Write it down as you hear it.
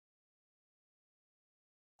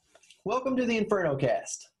Welcome to the Inferno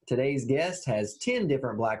Cast. Today's guest has 10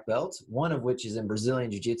 different black belts, one of which is in Brazilian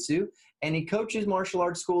Jiu-Jitsu, and he coaches martial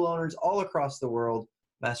arts school owners all across the world,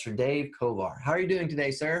 Master Dave Kovar. How are you doing today,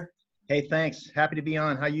 sir? Hey, thanks. Happy to be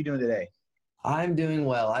on. How you doing today? I'm doing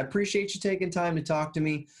well. I appreciate you taking time to talk to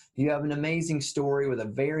me. You have an amazing story with a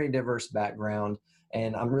very diverse background,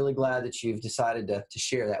 and I'm really glad that you've decided to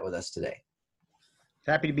share that with us today.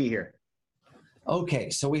 Happy to be here. Okay,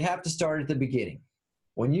 so we have to start at the beginning.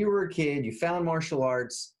 When you were a kid, you found martial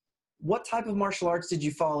arts. What type of martial arts did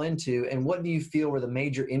you fall into, and what do you feel were the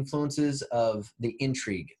major influences of the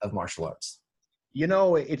intrigue of martial arts? You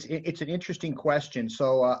know, it's an interesting question.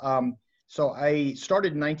 So I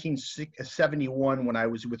started in 1971 when I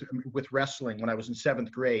was with wrestling when I was in seventh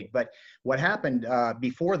grade. But what happened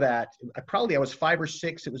before that? I was 5 or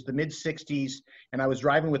 6. It was the mid '60s, and I was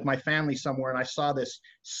driving with my family somewhere, and I saw this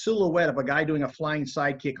silhouette of a guy doing a flying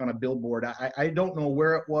sidekick on a billboard. I don't know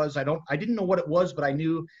where it was. I didn't know what it was, but I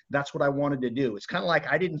knew that's what I wanted to do. It's kind of like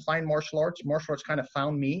I didn't find martial arts. Martial arts kind of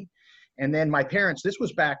found me. And then my parents, this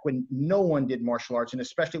was back when no one did martial arts, and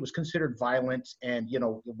especially it was considered violent. And, you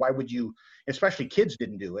know, why would you, especially kids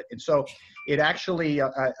didn't do it. And so it actually,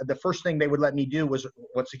 the first thing they would let me do was,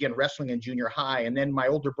 once again, wrestling in junior high. And then my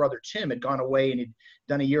older brother, Tim, had gone away and he'd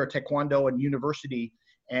done a year of Taekwondo in university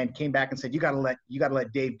and came back and said, you got to let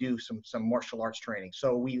Dave do some martial arts training.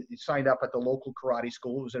 So we signed up at the local karate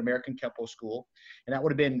school. It was an American Kempo school. And that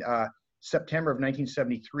would have been September of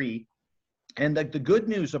 1973. And the good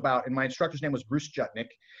news about, and my instructor's name was Bruce Jutnick,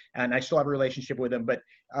 and I still have a relationship with him, but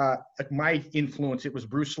my influence, it was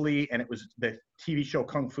Bruce Lee, and it was the TV show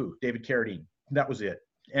Kung Fu, David Carradine. That was it.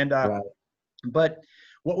 And Right. but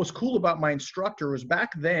what was cool about my instructor was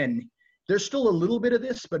back then, there's still a little bit of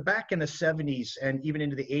this, but back in the 70s and even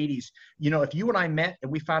into the 80s, you know, if you and I met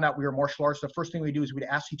and we found out we were martial arts, the first thing we do is we'd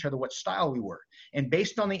ask each other what style we were. And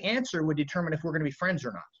based on the answer, would determine if we're going to be friends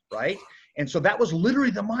or not, right? And so that was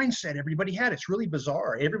literally the mindset everybody had. It's really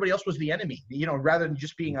bizarre. Everybody else was the enemy, you know, rather than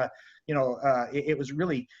just being it was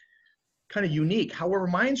really kind of unique. However,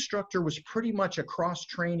 my instructor was pretty much did cross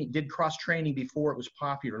training before it was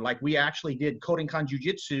popular. Like we actually did Kodokan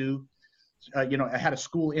Jiu-Jitsu. I had a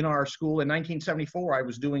school in our school in 1974. I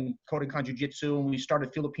was doing Kodokan Jiu-Jitsu, and we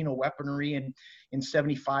started Filipino weaponry in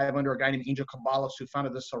 75 under a guy named Angel Cabalas, who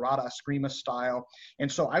founded the Sarada Eskrima style.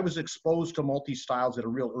 And so I was exposed to multi-styles at a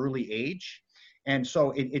real early age. And so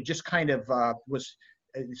it just kind of was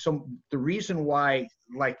so the reason why,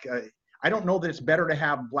 I don't know that it's better to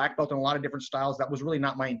have black belt in a lot of different styles. That was really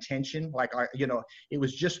not my intention. It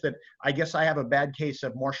was just that I guess I have a bad case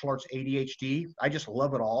of martial arts ADHD. I just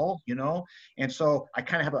love it all, you know? And so I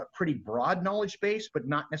kind of have a pretty broad knowledge base, but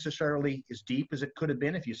not necessarily as deep as it could have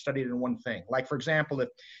been if you studied in one thing. Like, for example,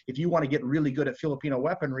 if you want to get really good at Filipino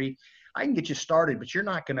weaponry, I can get you started, but you're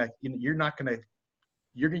going to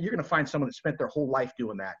find someone that spent their whole life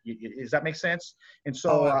doing that. Does that make sense? And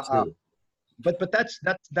so, Absolutely. but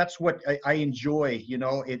that's what I enjoy. You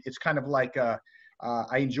know, it's kind of like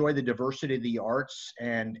I enjoy the diversity of the arts,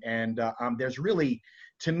 and there's really,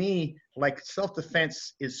 to me, like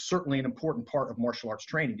self-defense is certainly an important part of martial arts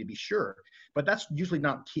training, to be sure, but that's usually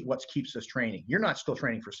not what keeps us training. You're not still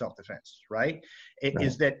training for self-defense, right? Right.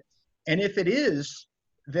 Is that, and if it is,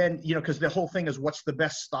 then, you know, because the whole thing is what's the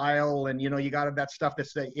best style, and, you know, you got that stuff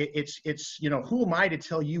that's it's you know, who am I to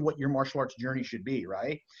tell you what your martial arts journey should be,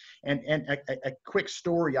 right? And a quick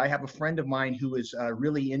story, I have a friend of mine who is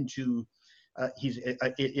really into he's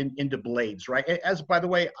into blades, right? As, by the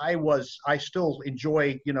way, I still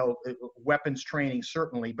enjoy, you know, weapons training,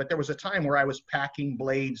 certainly, but there was a time where I was packing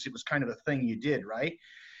blades. It was kind of a thing you did, right?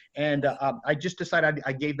 And I just decided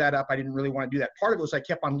I gave that up. I didn't really want to do that. Part of it was I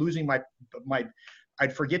kept on losing my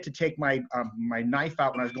I'd forget to take my knife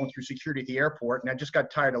out when I was going through security at the airport, and I just got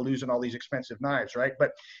tired of losing all these expensive knives, right? But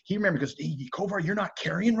he remembered, because, hey, Kovar, you're not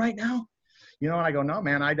carrying right now? You know, and I go, no,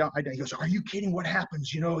 man, I don't. He goes, are you kidding? What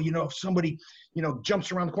happens? You know, if somebody, you know,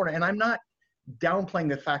 jumps around the corner, and I'm not downplaying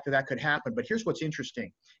the fact that could happen, but here's what's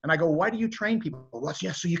interesting. And I go, why do you train people? Well,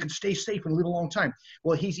 yeah, so you can stay safe and live a long time.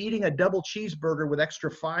 Well, he's eating a double cheeseburger with extra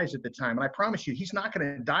fries at the time, and I promise you, he's not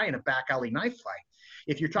going to die in a back alley knife fight.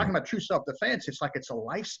 If you're talking about true self-defense, it's like it's a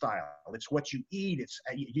lifestyle. It's what you eat. It's,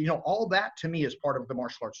 you know, all that to me is part of the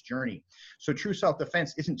martial arts journey. So true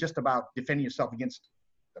self-defense isn't just about defending yourself against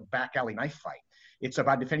a back alley knife fight. It's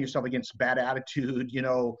about defending yourself against bad attitude, you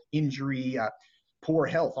know, injury, poor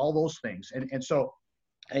health, all those things. And so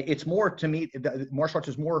it's more, to me, martial arts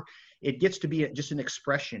is more, it gets to be just an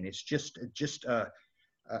expression. It's just an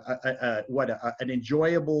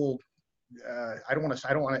enjoyable, I don't want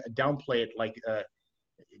to downplay it, like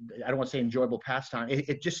I don't want to say enjoyable pastime.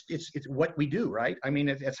 It's what we do, right? I mean,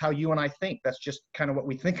 it's how you and I think. That's just kind of what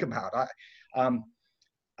we think about.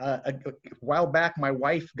 A while back, my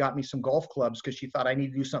wife got me some golf clubs because she thought I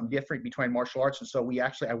needed to do something different between martial arts. And so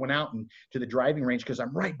I went out and to the driving range because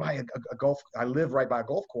I'm right by I live right by a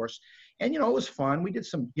golf course. And, it was fun. We did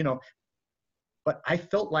some, but I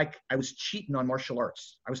felt like I was cheating on martial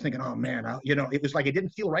arts. I was thinking, oh man, it was like, it didn't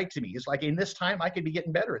feel right to me. It's like in this time I could be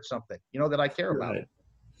getting better at something, that I care about. Right.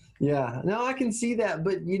 Yeah, no, I can see that.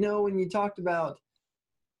 But, when you talked about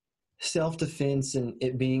self-defense and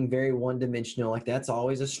it being very one-dimensional, like that's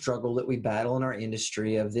always a struggle that we battle in our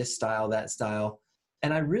industry of this style, that style.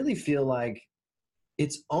 And I really feel like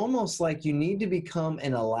it's almost like you need to become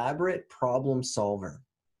an elaborate problem solver,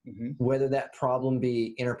 whether that problem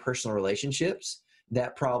be interpersonal relationships,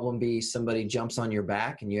 that problem be somebody jumps on your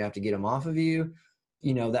back and you have to get them off of you,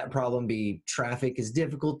 that problem be traffic is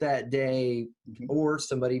difficult that day, or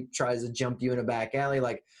somebody tries to jump you in a back alley,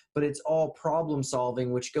 but it's all problem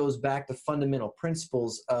solving, which goes back to fundamental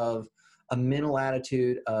principles of a mental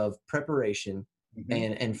attitude of preparation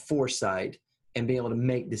and foresight and being able to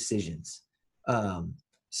make decisions.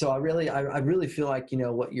 So I really feel like,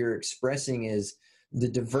 what you're expressing is the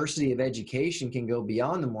diversity of education can go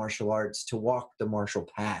beyond the martial arts to walk the martial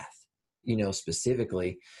path,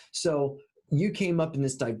 specifically. So you came up in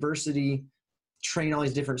this diversity, train all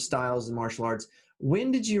these different styles in martial arts.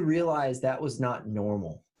 When did you realize that was not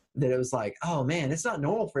normal? That it was like, oh man, it's not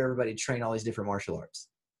normal for everybody to train all these different martial arts.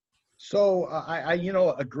 So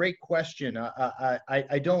a great question.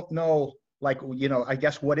 I don't know, I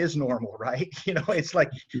guess what is normal, right? It's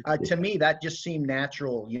like, to me, that just seemed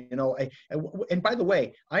natural, and by the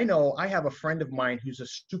way, I know I have a friend of mine who's a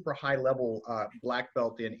super high level black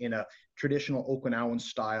belt in a traditional Okinawan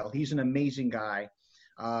style. He's an amazing guy.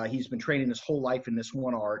 He's been training his whole life in this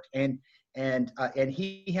one art, and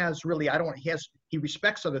he has really, he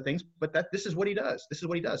respects other things, but this is what he does. This is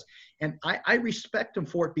what he does. And I respect him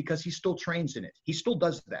for it because he still trains in it. He still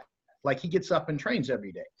does that. Like he gets up and trains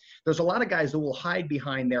every day. There's a lot of guys that will hide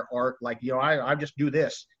behind their art. Like, I just do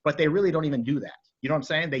this, but they really don't even do that. You know what I'm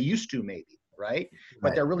saying? They used to maybe, right?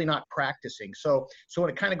 But they're really not practicing. So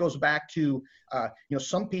it kind of goes back to,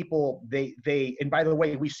 some people, they, and by the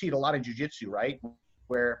way, we see it a lot in jiu-jitsu, right?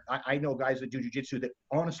 Where I know guys that do jiu-jitsu that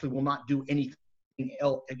honestly will not do anything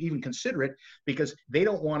else, even consider it, because they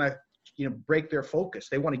don't want to, break their focus.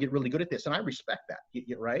 They want to get really good at this. And I respect that,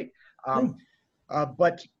 right?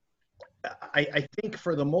 But I think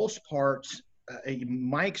for the most part,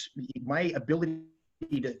 my ability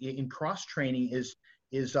in cross training is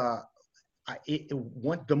the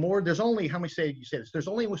more, there's only, how many say you say this, there's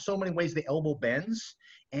only so many ways the elbow bends.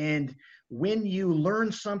 And when you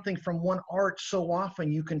learn something from one art, so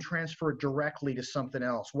often you can transfer it directly to something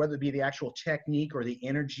else, whether it be the actual technique or the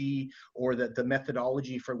energy or the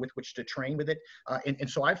methodology with which to train with it. And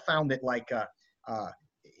so I've found that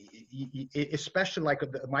especially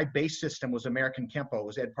my base system was American Kempo,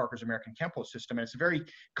 was Ed Parker's American Kempo system. And it's a very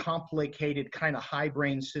complicated kind of high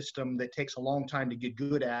brain system that takes a long time to get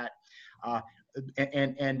good at.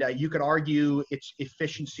 And you could argue its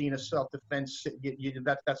efficiency in a self-defense.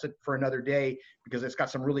 That's it for another day, because it's got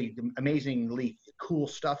some really amazingly cool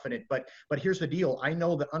stuff in it. But here's the deal. I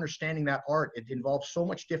know that understanding that art, it involves so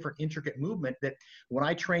much different intricate movement that when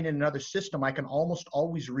I train in another system, I can almost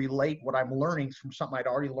always relate what I'm learning from something I'd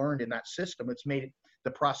already learned in that system. It's made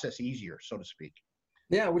the process easier, so to speak.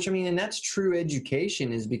 Yeah, and that's true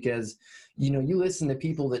education, is because, you listen to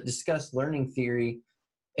people that discuss learning theory,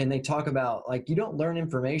 and they talk about, you don't learn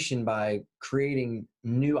information by creating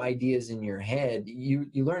new ideas in your head. You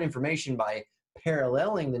learn information by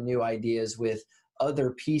paralleling the new ideas with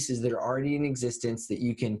other pieces that are already in existence that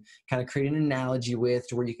you can kind of create an analogy with,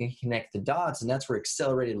 to where you can connect the dots. And that's where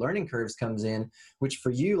accelerated learning curves comes in, which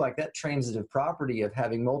for you, that transitive property of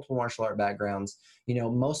having multiple martial art backgrounds,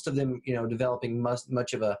 most of them, developing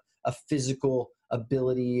much of a physical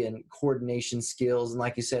ability and coordination skills. And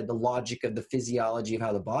like you said, the logic of the physiology of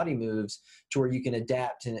how the body moves, to where you can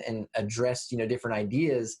adapt and address, different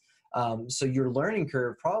ideas. So your learning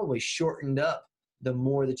curve probably shortened up the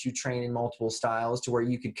more that you train in multiple styles, to where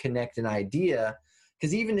you could connect an idea.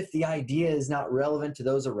 Because even if the idea is not relevant to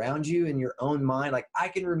those around you in your own mind, I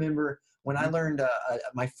can remember when I learned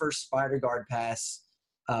my first spider guard pass,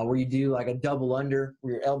 where you do a double under,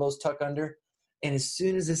 where your elbows tuck under. And as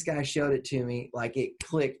soon as this guy showed it to me, it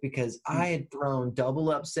clicked, because I had thrown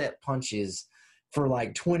double upset punches for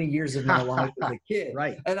 20 years of my life as a kid.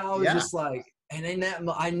 Right. And I was just and in that,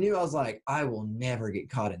 I knew, I was I will never get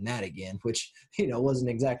caught in that again, which, wasn't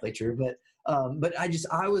exactly true. But But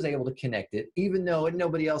I was able to connect it, even though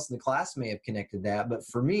nobody else in the class may have connected that. But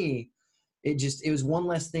for me, it was one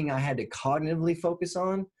less thing I had to cognitively focus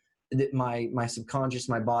on, that my subconscious,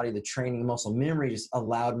 my body, the training, muscle memory just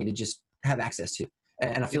allowed me to just have access to.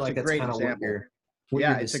 And I feel It's a like that's great kind of example. what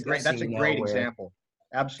you're That's a discussing now, great where example.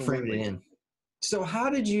 framed it Absolutely. in. So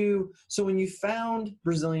so when you found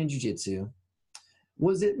Brazilian Jiu-Jitsu,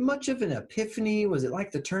 was it much of an epiphany? Was it like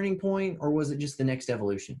the turning point, or was it just the next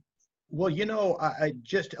evolution? Well, I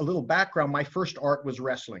just a little background. My first art was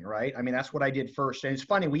wrestling, right? I mean, that's what I did first. And it's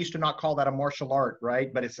funny, we used to not call that a martial art,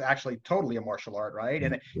 right? But it's actually totally a martial art, right?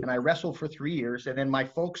 And I wrestled for 3 years, and then my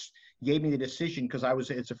folks gave me the decision because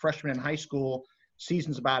it's a freshman in high school.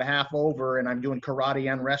 Season's about half over, and I'm doing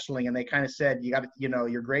karate and wrestling, and they kind of said, you got to,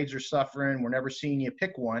 your grades are suffering, we're never seeing you,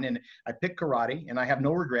 pick one. And I picked karate, and I have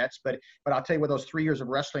no regrets. But I'll tell you what, those 3 years of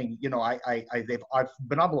wrestling, I've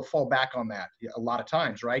been able to fall back on that a lot of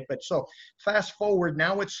times, right? But so fast forward,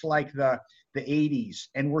 now it's like the 80s,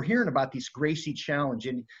 and we're hearing about this Gracie Challenge.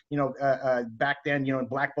 And back then, in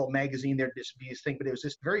Black Belt magazine, there'd just be this thing, but it was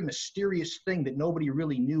this very mysterious thing that nobody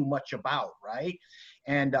really knew much about, right?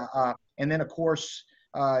 And then, of course,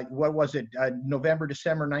 what was it? November,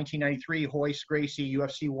 December 1993, Royce Gracie,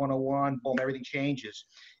 UFC 101, boom, everything changes.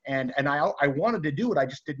 And I wanted to do it. I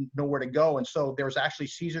just didn't know where to go. And so there was actually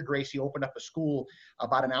Cesar Gracie opened up a school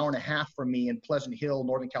about an hour and a half from me in Pleasant Hill,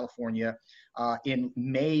 Northern California, in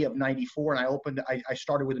May of 94. And I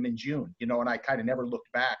started with him in June, and I kind of never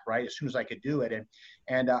looked back, right? As soon as I could do it.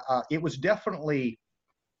 And it was definitely,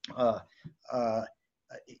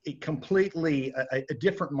 completely a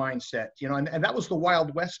different mindset, and that was the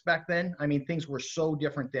Wild West back then. I mean, things were so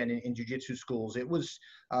different then in jiu-jitsu schools. It was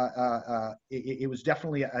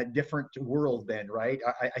definitely a different world then, right?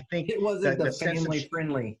 I think It wasn't the the sense of family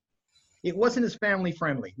friendly. it wasn't as family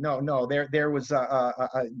friendly. No, there was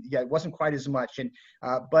it wasn't quite as much. And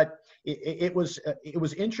but it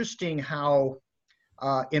was interesting how.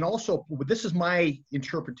 And also, this is my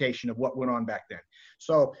interpretation of what went on back then.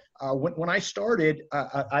 So when I started,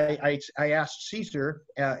 I asked Caesar,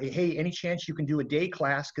 hey, any chance you can do a day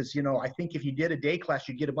class? Because, I think if you did a day class,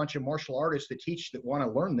 you'd get a bunch of martial artists that want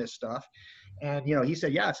to learn this stuff. And, he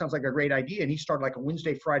said, yeah, it sounds like a great idea. And he started like a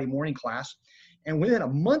Wednesday, Friday morning class. And within a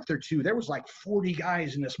month or two, there was like 40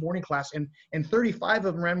 guys in this morning class, and 35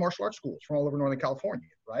 of them ran martial arts schools from all over Northern California,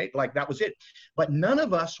 right? Like that was it. But none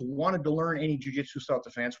of us wanted to learn any jiu-jitsu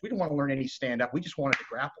self-defense. We didn't want to learn any stand-up. We just wanted to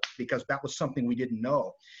grapple because that was something we didn't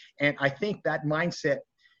know. And I think that mindset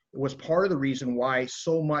was part of the reason why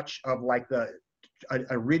so much of like the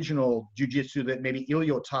original jiu-jitsu that maybe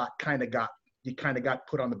Ilyo taught kind of got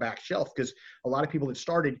put on the back shelf, because a lot of people that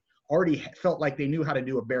started already felt like they knew how to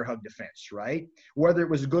do a bear hug defense, right? Whether it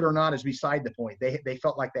was good or not is beside the point. They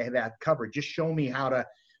felt like they had that covered. Just show me how to,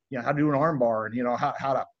 how to do an arm bar, and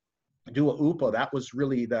how to do a upo. That was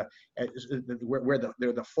really where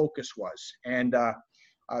the focus was. And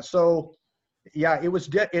so yeah,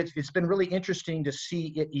 it's been really interesting to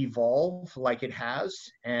see it evolve like it has,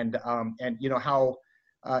 and how.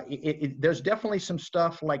 There's definitely some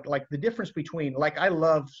stuff like the difference between, like, I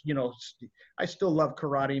love, I still love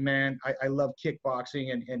karate, man. I love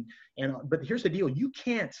kickboxing, but here's the deal. You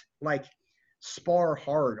can't like spar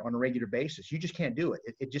hard on a regular basis. You just can't do it.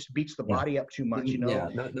 It just beats the body up too much, Yeah,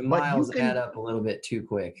 the but you miles add up a little bit too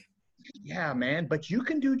quick. Yeah, man, but you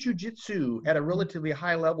can do jujitsu at a relatively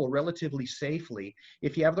high level, relatively safely,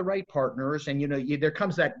 if you have the right partners. And, there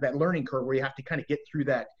comes that learning curve where you have to kind of get through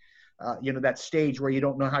that, that stage where you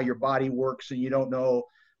don't know how your body works, and you don't know,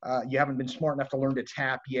 you haven't been smart enough to learn to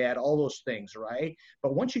tap yet, all those things, right?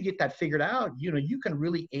 But once you get that figured out, you can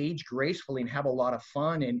really age gracefully and have a lot of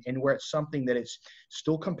fun, and where it's something that is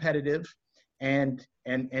still competitive and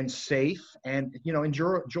safe and,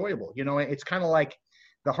 enjoyable. It's kind of like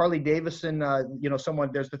the Harley Davidson,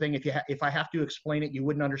 there's the thing, if I have to explain it, you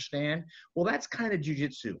wouldn't understand. Well, that's kind of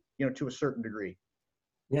jujitsu, to a certain degree.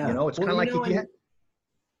 Yeah. It's kind of like if you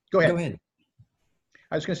Go ahead. Go ahead.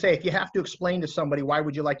 I was going to say, if you have to explain to somebody, why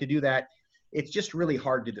would you like to do that? It's just really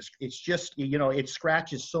hard to it's just, it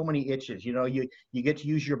scratches so many itches. You get to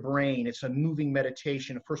use your brain. It's a moving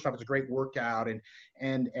meditation. First off, it's a great workout, and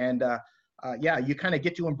yeah, you kind of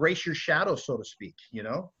get to embrace your shadow, so to speak.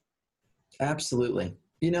 Absolutely.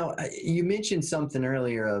 You mentioned something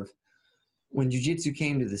earlier of when jiu-jitsu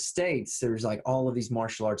came to the States, there was like all of these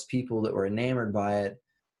martial arts people that were enamored by it.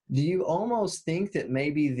 Do you almost think that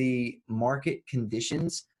maybe the market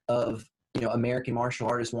conditions of, American martial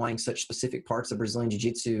artists wanting such specific parts of Brazilian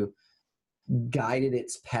jiu-jitsu guided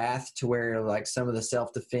its path to where like some of the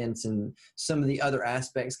self-defense and some of the other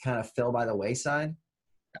aspects kind of fell by the wayside?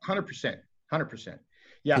 100%.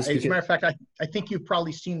 Yeah, Just as a because, matter of fact, I think you've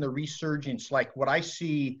probably seen the resurgence. Like what I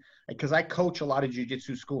see, because I coach a lot of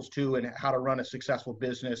jujitsu schools too, and how to run a successful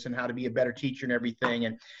business and how to be a better teacher and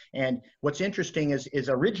everything. And what's interesting is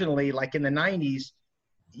originally, like in the '90s,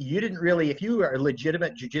 you didn't really, if you were a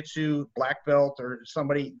legitimate jujitsu black belt or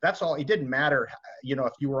somebody, that's all. It didn't matter,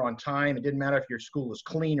 if you were on time. It didn't matter if your school was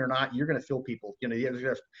clean or not. You're going to fill people,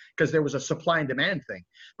 because there was a supply and demand thing.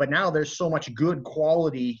 But now there's so much good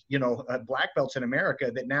quality, black belts in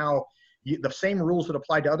America that now the same rules that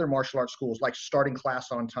apply to other martial arts schools, like starting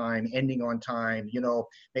class on time, ending on time,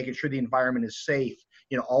 making sure the environment is safe.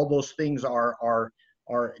 All those things are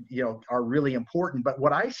really important. But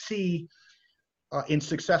what I see in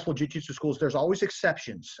successful jiu-jitsu schools, there's always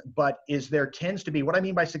exceptions, but there tends to be, what I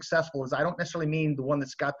mean by successful is I don't necessarily mean the one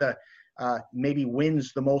that's got the maybe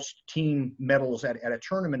wins the most team medals at a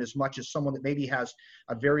tournament, as much as someone that maybe has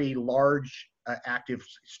a very large active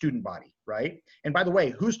student body, right? And by the way,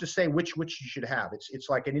 who's to say which you should have? It's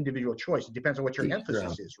like an individual choice. It depends on what your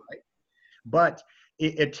emphasis is, right? But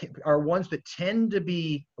it are ones that tend to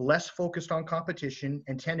be less focused on competition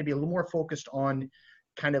and tend to be a little more focused on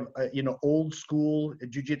kind of old school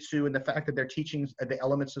jiu-jitsu, and the fact that they're teaching the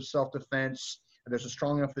elements of self-defense. There's a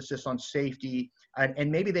strong emphasis on safety,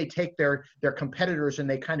 and maybe they take their competitors and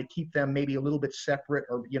they kind of keep them maybe a little bit separate,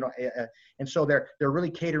 or and so they're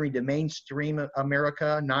really catering to mainstream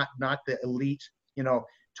America, not the elite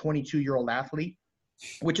 22-year-old athlete,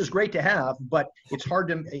 which is great to have, but it's hard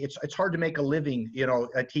to make a living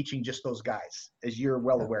teaching just those guys, as you're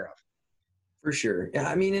well aware of. for sure. Yeah,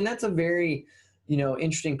 I mean, and that's a very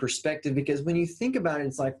interesting perspective, because when you think about it,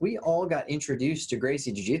 it's like we all got introduced to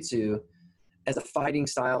Gracie Jiu-Jitsu as a fighting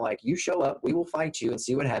style. Like, you show up, we will fight you and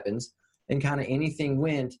see what happens, and kind of anything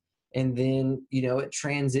went. And then, it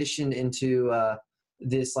transitioned into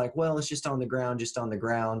this, like, well, it's just on the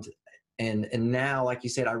ground. And now, like you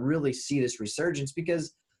said, I really see this resurgence,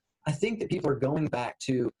 because I think that people are going back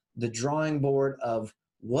to the drawing board of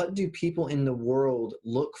what do people in the world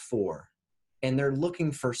look for? And they're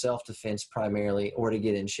looking for self-defense primarily, or to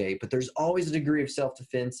get in shape. But there's always a degree of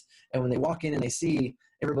self-defense. And when they walk in and they see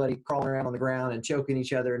everybody crawling around on the ground and choking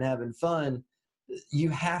each other and having fun,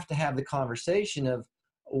 you have to have the conversation of,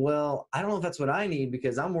 well, I don't know if that's what I need,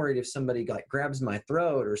 because I'm worried if somebody like grabs my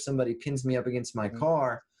throat or somebody pins me up against my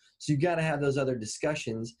car. So you got to have those other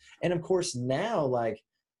discussions. And of course now, like,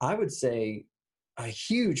 I would say a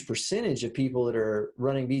huge percentage of people that are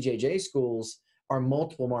running BJJ schools are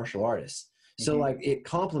multiple martial artists. So like, it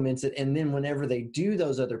complements it. And then whenever they do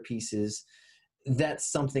those other pieces,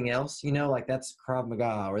 that's something else, like that's Krav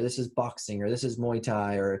Maga, or this is boxing, or this is Muay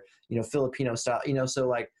Thai, or, Filipino style, so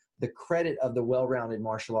like the credit of the well-rounded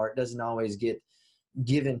martial art doesn't always get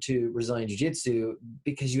given to Brazilian Jiu-Jitsu,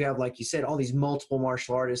 because you have, like you said, all these multiple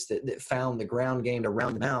martial artists that found the ground game to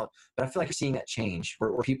round them out. But I feel like you're seeing that change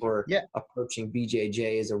where people are approaching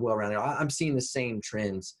BJJ as a well-rounded. I'm seeing the same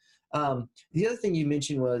trends. The other thing you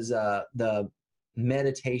mentioned was the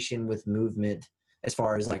meditation with movement, as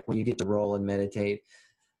far as like when you get to roll and meditate.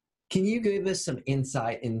 Can you give us some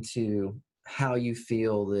insight into how you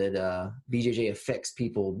feel that BJJ affects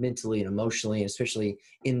people mentally and emotionally, especially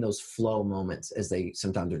in those flow moments, as they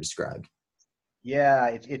sometimes are described?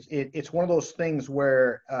 Yeah, it's one of those things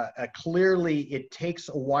where clearly it takes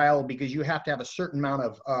a while, because you have to have a certain amount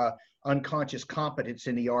of unconscious competence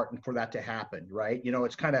in the art and for that to happen, right?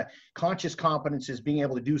 It's kind of, conscious competence is being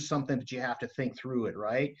able to do something, that you have to think through it,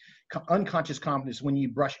 right? Unconscious competence, when you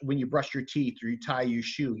brush your teeth, or you tie your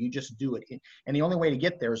shoe, you just do it. And the only way to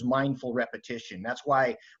get there is mindful repetition. That's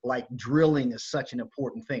why, like, drilling is such an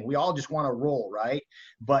important thing. We all just want to roll, right?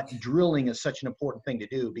 But drilling is such an important thing to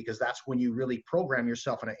do, because that's when you really program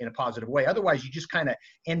yourself in a positive way. Otherwise, you just kind of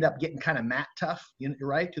end up getting kind of mat tough,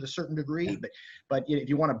 right, to a certain degree. But if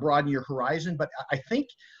you want to broaden your horizon, but I think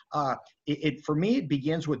for me, it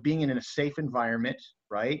begins with being in a safe environment,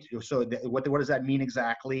 right? So what does that mean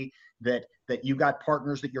exactly? That you got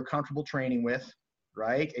partners that you're comfortable training with,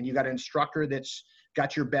 right? And you got an instructor that's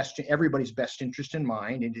got everybody's best interest in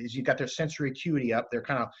mind, and you got their sensory acuity up. They're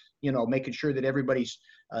kind of, making sure that everybody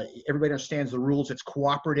understands the rules. It's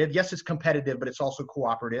cooperative. Yes, it's competitive, but it's also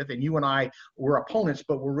cooperative. And you and I, we're opponents,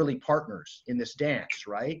 but we're really partners in this dance,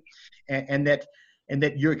 right? And that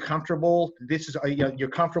you're comfortable. You're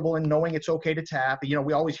comfortable in knowing it's okay to tap.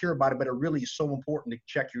 We always hear about it, but it really is so important to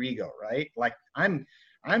check your ego, right? Like, I'm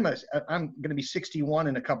I'm going to be 61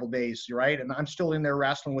 in a couple of days, right? And I'm still in there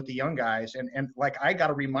wrestling with the young guys, and like I got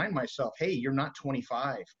to remind myself, hey, you're not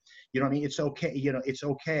 25. You know what I mean? It's okay. You know, it's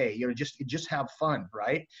okay. You know, just have fun,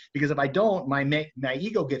 right? Because if I don't, my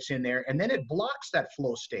ego gets in there, and then it blocks that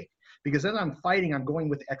flow state. Because then I'm going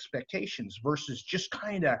with expectations versus just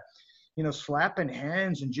kind of, you know, slapping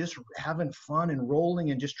hands and just having fun and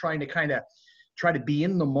rolling and just trying to kind of try to be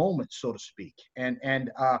in the moment, so to speak. And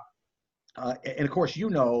of course, you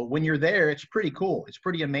know, when you're there, it's pretty cool. It's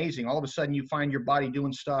pretty amazing. All of a sudden, you find your body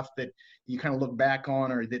doing stuff that you kind of look back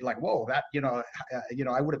on, or that like, whoa, that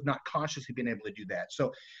I would have not consciously been able to do that.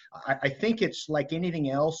 So, I think it's like anything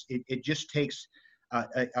else. It just takes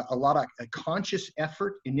a lot of conscious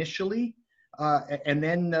effort initially, and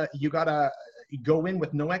then you gotta go in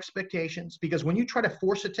with no expectations, because when you try to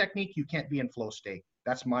force a technique, you can't be in flow state.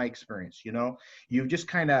 That's my experience. You know, you just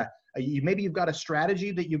kind of maybe you've got a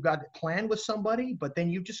strategy that you've got planned with somebody, but then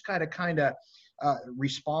you just gotta kind of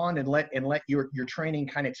respond and let your training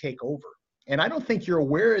kind of take over. And I don't think you're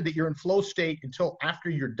aware that you're in flow state until after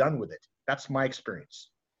you're done with it. That's my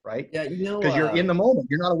experience, right? Yeah, you know, Because you're in the moment.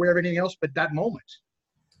 You're not aware of anything else but that moment.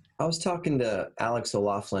 I was talking to Alex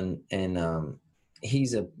O'Loughlin, and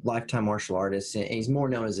he's a lifetime martial artist, and he's more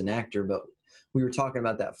known as an actor, but we were talking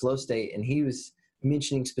about that flow state, and he was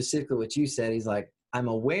mentioning specifically what you said. He's like, I'm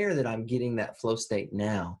aware that I'm getting that flow state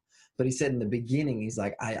now. But he said in the beginning, he's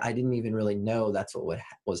like, I didn't even really know that's what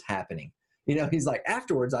was happening. You know, he's like,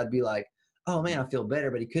 afterwards, I'd be like, oh man, I feel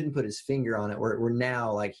better, but he couldn't put his finger on it, where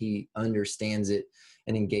now like he understands it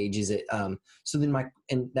and engages it. So then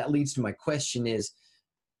and that leads to my question is,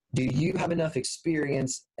 do you have enough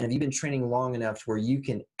experience, and have you been training long enough to where you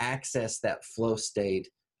can access that flow state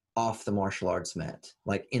off the martial arts mat,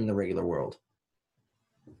 like in the regular world?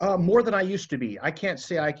 More than I used to be. I can't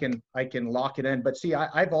say I can lock it in, but see,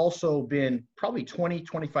 I've also been probably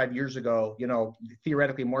 25 years ago, you know,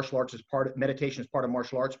 theoretically martial arts is meditation is part of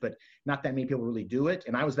martial arts, but not that many people really do it.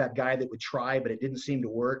 And I was that guy that would try, but it didn't seem to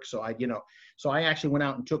work. So I actually went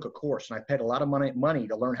out and took a course, and I paid a lot of money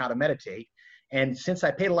to learn how to meditate. And since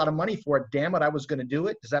I paid a lot of money for it, damn it, I was going to do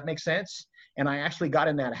it. Does that make sense? And I actually got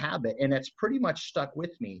in that habit, and it's pretty much stuck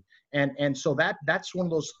with me. And so that's one of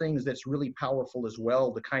those things that's really powerful as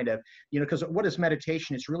well, to kind of, you know, because what is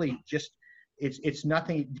meditation? It's really just, it's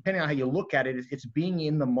nothing, depending on how you look at it, it's being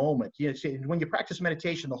in the moment. You know, when you practice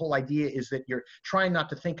meditation, the whole idea is that you're trying not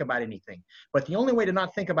to think about anything. But the only way to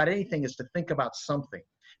not think about anything is to think about something.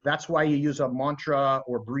 That's why you use a mantra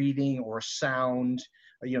or breathing or sound,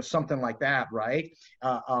 you know, something like that, right?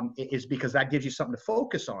 Is because that gives you something to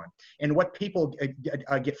focus on. And what people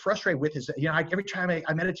get frustrated with is, you know, every time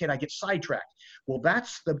I meditate, I get sidetracked. Well,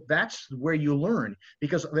 that's where you learn,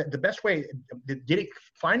 because the best way,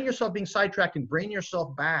 finding yourself being sidetracked and bringing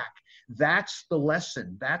yourself back, that's the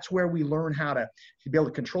lesson. That's where we learn how to be able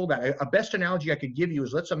to control that. A best analogy I could give you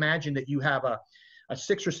is, let's imagine that you have a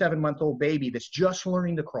 6 or 7 month old baby that's just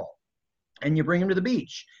learning to crawl. And you bring him to the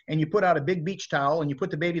beach, and you put out a big beach towel, and you put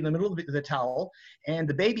the baby in the middle of the towel, and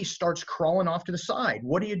the baby starts crawling off to the side.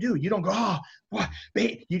 What do? You don't go, oh, what?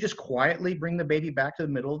 You just quietly bring the baby back to the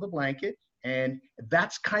middle of the blanket. And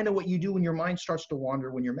that's kind of what you do when your mind starts to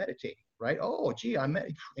wander when you're meditating, right? Oh, gee, and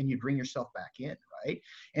you bring yourself back in, right?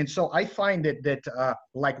 And so I find that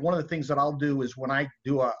like one of the things that I'll do is when I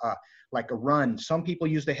do like a run. Some people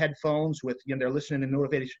use the headphones with, you know, they're listening to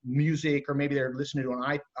motivated music, or maybe they're listening to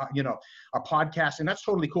a podcast, and that's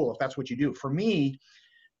totally cool if that's what you do. For me,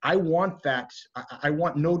 I want that. I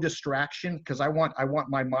want no distraction, because I want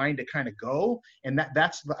my mind to kind of go, and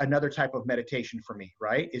that's another type of meditation for me,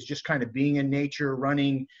 right? It's just kind of being in nature,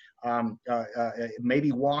 running,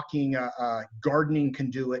 maybe walking, gardening can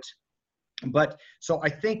do it. But so I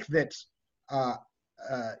think that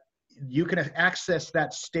you can access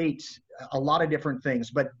that state a lot of different things,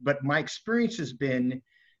 but my experience has been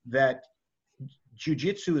that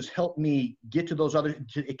jiu-jitsu has helped me get to those other,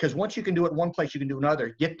 because once you can do it one place, you can do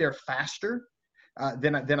another, get there faster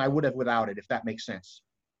than I would have without it, if that makes sense.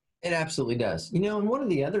 It absolutely does. You know, and one of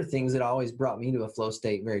the other things that always brought me to a flow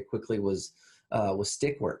state very quickly was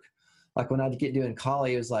stick work. Like when I'd get doing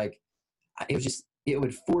Kali, it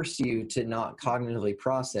would force you to not cognitively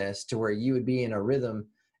process, to where you would be in a rhythm.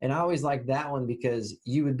 And I always liked that one, because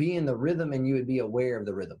you would be in the rhythm and you would be aware of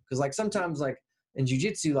the rhythm. Because like sometimes, like in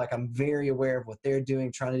jiu-jitsu, like I'm very aware of what they're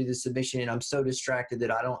doing, trying to do the submission, and I'm so distracted that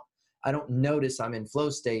I don't notice I'm in flow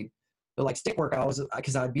state. But like stick work,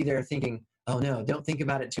 because I'd be there thinking, oh no, don't think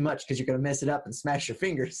about it too much, because you're going to mess it up and smash your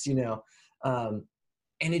fingers, you know. And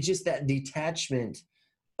it's just that detachment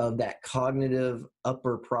of that cognitive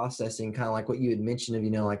upper processing, kind of like what you had mentioned of, you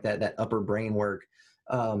know, like that upper brain work.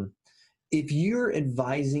 If you're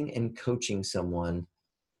advising and coaching someone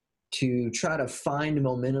to try to find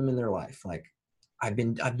momentum in their life, like I've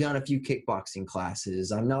done a few kickboxing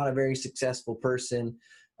classes. I'm not a very successful person.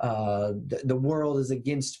 The world is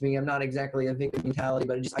against me. I'm not exactly a victim mentality,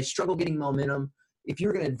 but I struggle getting momentum. If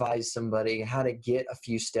you're going to advise somebody how to get a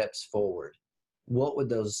few steps forward, what would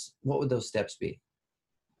those steps be?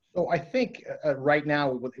 So I think right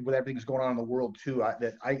now with everything that's going on in the world too, I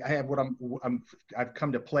have what I've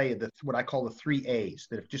come to play what I call the 3 A's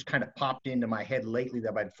that have just kind of popped into my head lately that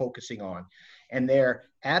I've been focusing on, and they're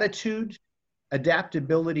attitude,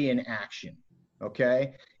 adaptability, and action.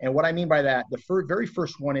 Okay. And what I mean by that, the very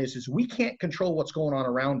first one is we can't control what's going on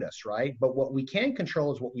around us, right? But what we can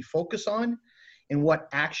control is what we focus on and what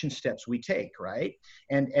action steps we take, right?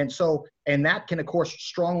 And that can, of course,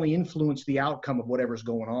 strongly influence the outcome of whatever's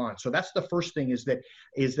going on. So that's the first thing is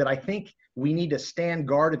that I think we need to stand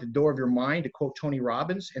guard at the door of your mind, to quote Tony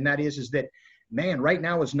Robbins, and that is that, man, right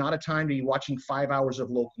now is not a time to be watching 5 hours of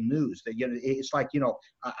local news. That, you know, it's like, you know,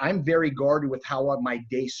 I'm very guarded with how my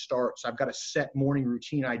day starts. I've got a set morning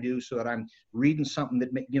routine I do so that I'm reading something that,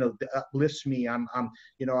 you know, that uplifts me. I'm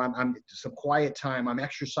some quiet time. I'm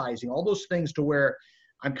exercising, all those things to where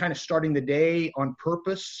I'm kind of starting the day on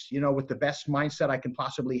purpose, you know, with the best mindset I can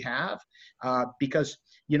possibly have, because,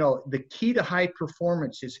 you know, the key to high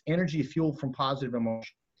performance is energy fueled from positive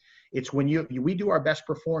emotion. It's when we do our best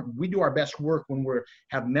work when we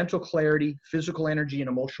have mental clarity, physical energy, and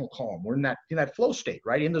emotional calm. We're in that flow state,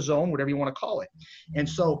 right? In the zone, whatever you want to call it. And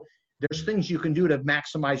so there's things you can do to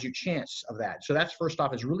maximize your chance of that. So that's first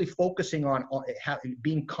off, is really focusing on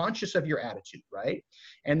being conscious of your attitude, right?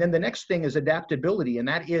 And then the next thing is adaptability. And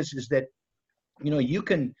that is that, you know, you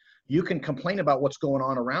can complain about what's going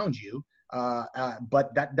on around you,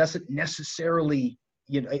 but that doesn't necessarily,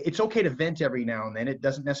 you know, it's okay to vent every now and then. It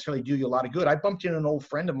doesn't necessarily do you a lot of good. I bumped into an old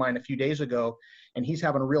friend of mine a few days ago, and he's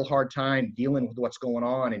having a real hard time dealing with what's going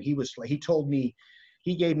on. And he told me,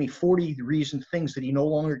 he gave me 40 things that he no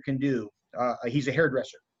longer can do. He's a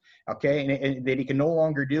hairdresser. Okay. And that he can no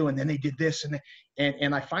longer do. And then they did this.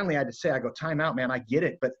 And I finally had to say, I go, time out, man. I get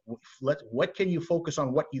it. But what can you focus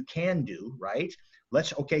on what you can do? Right.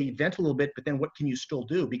 You vent a little bit, but then what can you still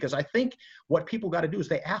do? Because I think what people got to do is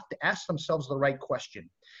they have to ask themselves the right question.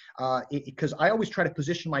 Because I always try to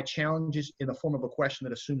position my challenges in the form of a question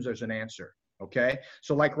that assumes there's an answer. Okay.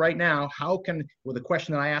 So like right now, the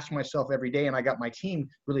question that I ask myself every day, and I got my team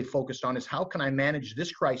really focused on, is how can I manage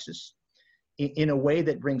this crisis in a way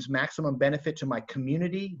that brings maximum benefit to my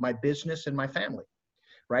community, my business, and my family?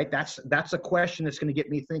 Right? That's a question that's going to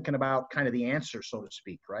get me thinking about kind of the answer, so to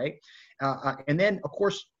speak, right? And then, of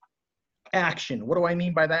course, action. What do I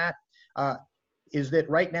mean by that? Is that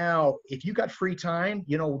right now, if you got free time,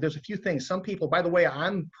 you know, there's a few things. Some people, by the way,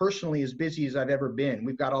 I'm personally as busy as I've ever been.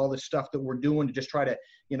 We've got all this stuff that we're doing to just try to,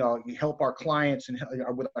 you know, help our clients and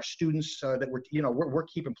with our students that we're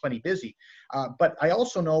keeping plenty busy. But I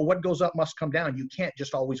also know what goes up must come down. You can't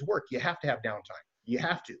just always work. You have to have downtime. You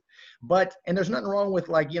have to. And there's nothing wrong with,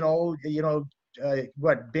 like,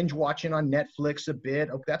 binge watching on Netflix a bit.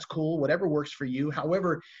 Oh, that's cool. Whatever works for you.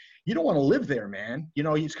 However, you don't want to live there, man. You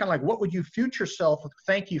know, it's kind of like, what would you future self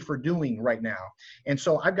thank you for doing right now? And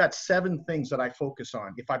so I've got 7 things that I focus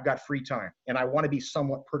on if I've got free time and I want to be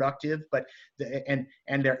somewhat productive, and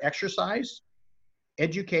they're exercise,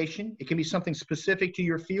 education. It can be something specific to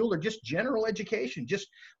your field or just general education. Just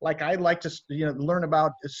like I'd like to, you know, learn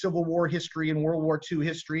about Civil War history and World War II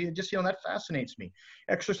history. And just, you know, that fascinates me.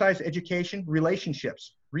 Exercise, education,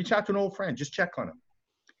 relationships. Reach out to an old friend. Just check on them.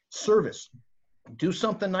 Service. Do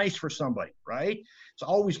something nice for somebody, right? It's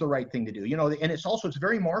always the right thing to do, you know, and it's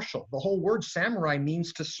very martial. The whole word samurai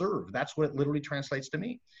means to serve. That's what it literally translates to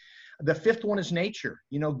me. The 5th one is nature.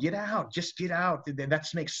 You know, get out, just get out. That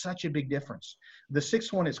makes such a big difference. The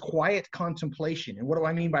 6th one is quiet contemplation. And what do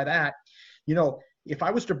I mean by that? You know, if I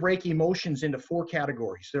was to break emotions into 4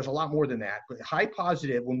 categories, there's a lot more than that. But high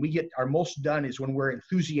positive, when we get our most done, is when we're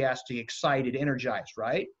enthusiastic, excited, energized,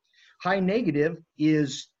 right? High negative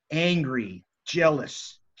is angry,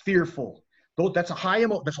 jealous, fearful. That's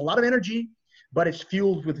a lot of energy, but it's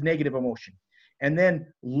fueled with negative emotion. And then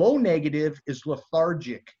low negative is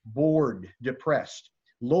lethargic, bored, depressed.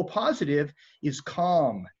 Low positive is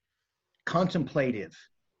calm, contemplative,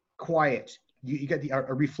 quiet. You get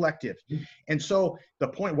a reflective. And so the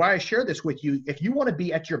point why I share this with you, if you want to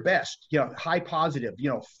be at your best, you know, high positive, you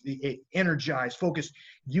know, energized, focused,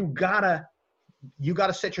 you gotta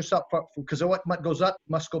set yourself up, because what goes up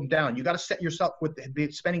must go down. You got to set yourself with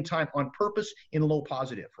spending time on purpose in low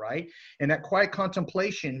positive, right? And that quiet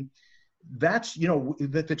contemplation that's, you know,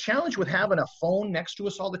 the challenge with having a phone next to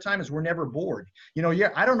us all the time is we're never bored. You know, yeah,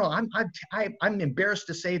 I don't know. I'm embarrassed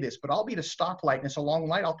to say this, but I'll be at a stoplight and it's a long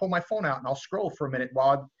light. I'll pull my phone out and I'll scroll for a minute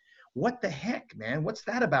what the heck, man? What's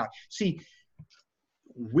that about? See,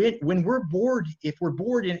 when we're bored, if we're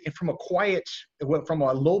bored from a quiet, from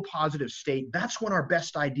a low positive state, that's when our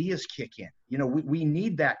best ideas kick in. You know, we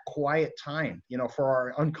need that quiet time, you know, for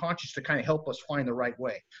our unconscious to kind of help us find the right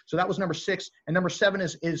way. So that was number 6. And number 7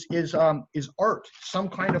 is art, some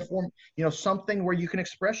kind of form, you know, something where you can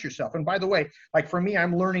express yourself. And by the way, like for me,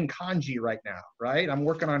 I'm learning kanji right now, right? I'm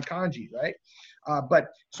working on kanji, right? But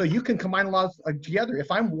so you can combine a lot together.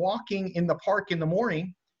 If I'm walking in the park in the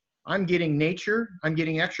morning, I'm getting nature, I'm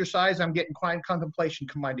getting exercise, I'm getting quiet contemplation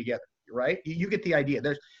combined together, right? You get the idea.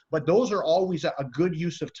 But those are always a good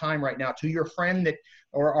use of time right now. To your friend that,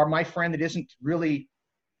 or my friend that isn't really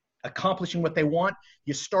accomplishing what they want,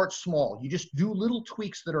 you start small. You just do little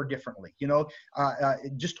tweaks that are differently, you know,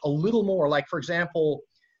 just a little more. Like, for example,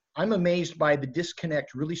 I'm amazed by the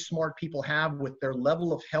disconnect really smart people have with their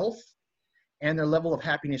level of health and their level of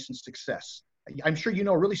happiness and success. I'm sure you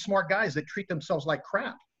know really smart guys that treat themselves like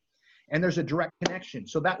crap. And there's a direct connection.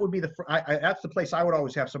 So that would be that's the place I would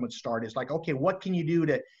always have someone start, is like, okay, what can you do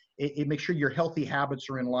to make sure your healthy habits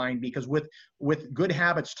are in line? Because with good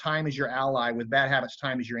habits, time is your ally. With bad habits,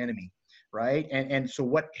 time is your enemy, right? And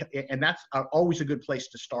that's always a good place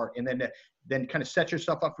to start. And then kind of set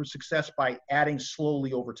yourself up for success by adding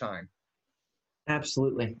slowly over time.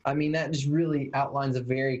 Absolutely. I mean, that just really outlines a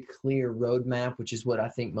very clear roadmap, which is what I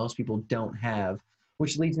think most people don't have,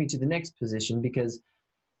 which leads me to the next position, because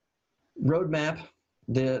roadmap,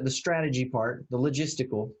 the strategy part, the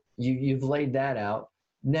logistical, you've laid that out.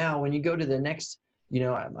 Now, when you go to the next, you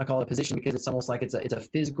know, I call it position because it's almost like it's a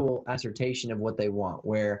physical assertion of what they want,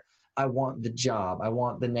 where I want the job, I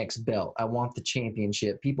want the next belt, I want the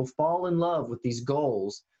championship. People fall in love with these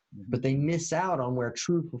goals, but they miss out on where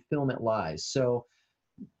true fulfillment lies. So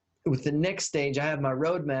with the next stage, I have my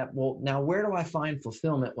roadmap. Well, now where do I find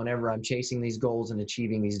fulfillment whenever I'm chasing these goals and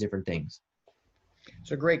achieving these different things?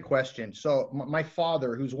 It's a great question. So my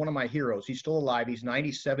father, who's one of my heroes, he's still alive. He's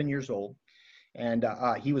 97 years old. And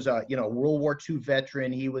he was a, you know, World War II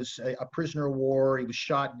veteran. He was a prisoner of war. He was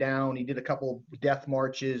shot down. He did a couple death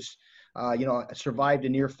marches, you know, survived a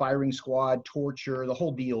near firing squad, torture, the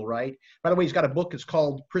whole deal, right? By the way, he's got a book. It's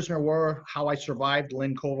called Prisoner of War, How I Survived,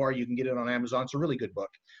 Len Kovar. You can get it on Amazon. It's a really good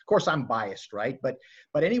book. Of course, I'm biased, right? But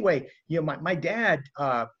anyway, you know, my dad,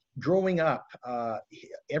 growing up,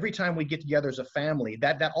 every time we get together as a family,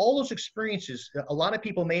 that all those experiences, a lot of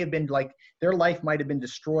people may have been like, their life might have been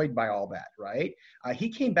destroyed by all that, right? He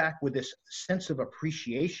came back with this sense of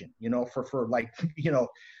appreciation, you know, for like, you know,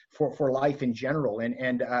 for life in general,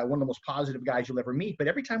 and one of the most positive guys you'll ever meet. But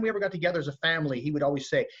every time we ever got together as a family, he would always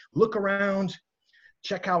say, look around,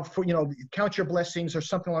 check out, for, you know, count your blessings or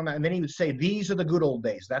something like that. And then he would say, these are the good old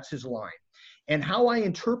days. That's his line. And how I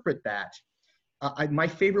interpret that, my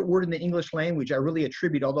favorite word in the English language, I really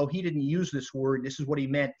attribute, although he didn't use this word, this is what he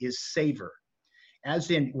meant, is savor. As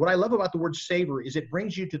in, what I love about the word savor is it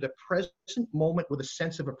brings you to the present moment with a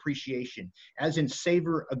sense of appreciation. As in,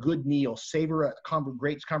 savor a good meal, savor a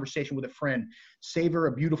great conversation with a friend, savor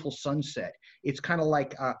a beautiful sunset. It's kind of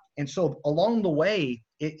like, and so along the way,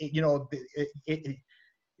 you know,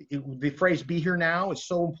 the phrase "be here now" is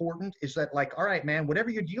so important. Is that like, all right, man, whatever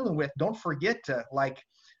you're dealing with, don't forget to like,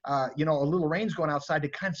 you know, a little rain's going outside, to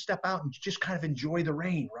kind of step out and just kind of enjoy the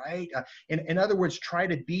rain, right? In other words, try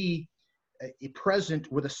to be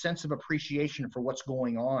present with a sense of appreciation for what's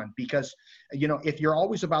going on. Because, you know, if you're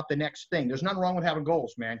always about the next thing, there's nothing wrong with having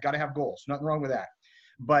goals, man. Got to have goals. Nothing wrong with that.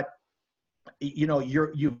 But you know,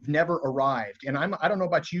 you've never arrived. And I don't know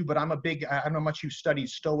about you, but I don't know how much you've studied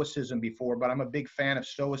Stoicism before, but I'm a big fan of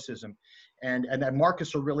Stoicism. And that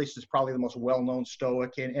Marcus Aurelius is probably the most well-known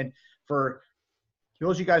Stoic. And for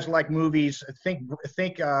those of you guys who like movies, think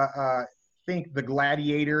The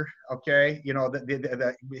Gladiator. Okay, you know,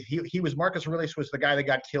 he was, Marcus Aurelius was the guy that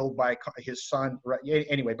got killed by his son. Right?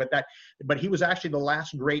 Anyway, but he was actually the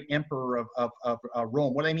last great emperor of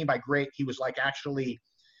Rome. What do I mean by great? He was like actually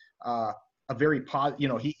a very positive, you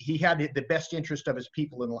know, he had the best interest of his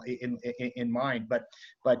people in mind. But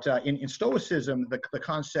in Stoicism, the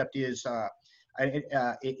concept is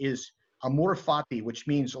amor fati, which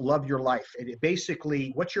means love your life.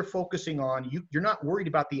 Basically, what you're focusing on, you're not worried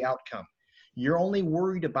about the outcome. You're only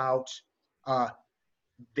worried about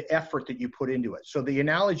the effort that you put into it. So the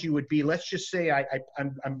analogy would be, let's just say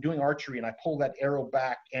I'm doing archery and I pull that arrow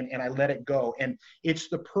back and I let it go. And it's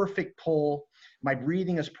the perfect pull. My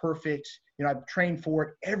breathing is perfect. You know, I've trained for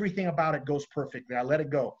it. Everything about it goes perfectly. I let it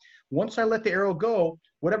go. Once I let the arrow go,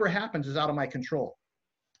 whatever happens is out of my control.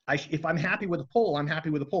 If I'm happy with the pull, I'm happy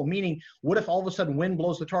with the pull. Meaning, what if all of a sudden wind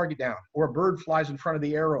blows the target down or a bird flies in front of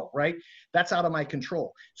the arrow, right? That's out of my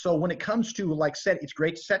control. So when it comes to like it's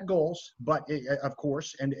great to set goals, but of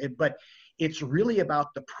course, but it's really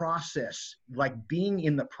about the process, like being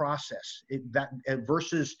in the process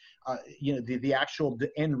versus,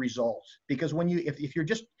 the end result. Because when if you're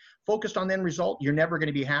just focused on the end result, you're never going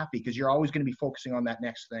to be happy because you're always going to be focusing on that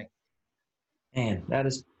next thing. Man, that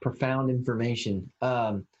is profound information.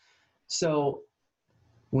 So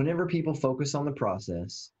whenever people focus on the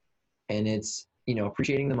process and it's,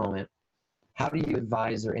 appreciating the moment, how do you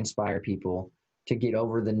advise or inspire people to get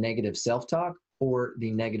over the negative self-talk or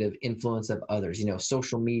the negative influence of others,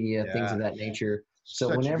 social media, things of that nature? So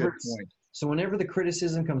whenever the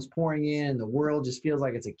criticism comes pouring in, the world just feels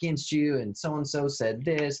like it's against you and so-and-so said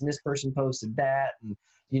this and this person posted that. And,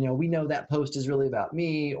 we know that post is really about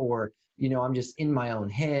me, or, I'm just in my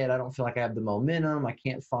own head. I don't feel like I have the momentum. I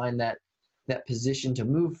can't find that position to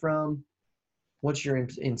move from. What's your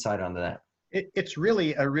insight onto that? It's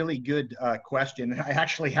really a really good question. I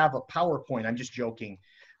actually have a PowerPoint. I'm just joking.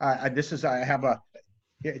 I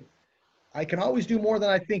can always do more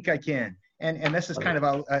than I think I can. And this is kind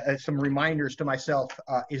of some reminders to myself,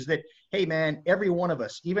 is that, hey, man, every one of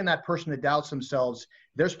us, even that person that doubts themselves,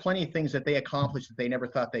 there's plenty of things that they accomplished that they never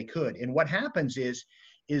thought they could. And what happens is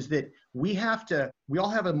that we all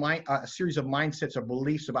have a series of mindsets or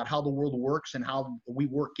beliefs about how the world works and how we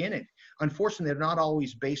work in it. Unfortunately, they're not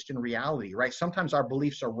always based in reality, right? Sometimes our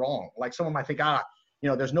beliefs are wrong. Like someone might think,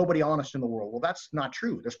 there's nobody honest in the world. Well, that's not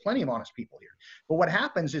true. There's plenty of honest people here. But what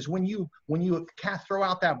happens is when you throw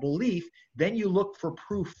out that belief, then you look for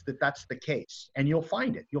proof that that's the case, and you'll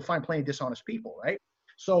find it. You'll find plenty of dishonest people, right?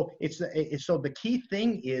 So so the key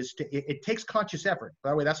thing is it takes conscious effort.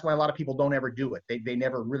 By the way, that's why a lot of people don't ever do it. They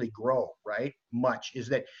never really grow, right? Much is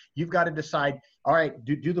that you've got to decide, all right,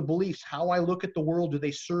 do the beliefs, how I look at the world, do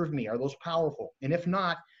they serve me? Are those powerful? And if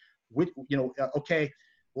not, okay,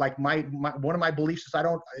 like one of my beliefs is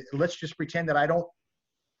let's just pretend that I don't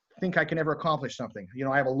think I can ever accomplish something.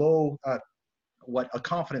 I have a low, a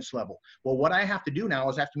confidence level. Well, what I have to do now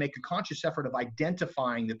is I have to make a conscious effort of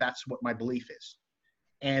identifying that that's what my belief is.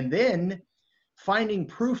 And then finding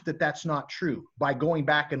proof that that's not true by going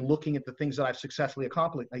back and looking at the things that I've successfully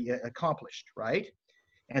accomplished, right?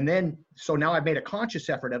 And then, so now I've made a conscious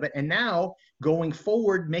effort of it. And now going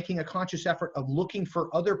forward, making a conscious effort of looking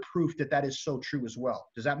for other proof that that is so true as well.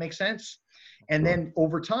 Does that make sense? And then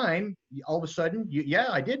over time, all of a sudden,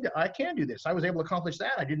 I can do this. I was able to accomplish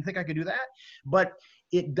that. I didn't think I could do that. But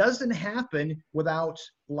it doesn't happen without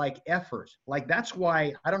effort. That's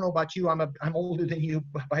why, I don't know about you, I'm older than you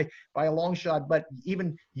by a long shot, but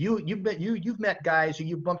even you've met guys, or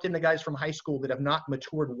you've bumped into guys from high school that have not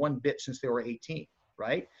matured one bit since they were 18.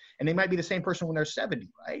 Right? And they might be the same person when they're 70,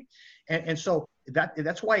 right? And so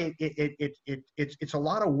that's why it's a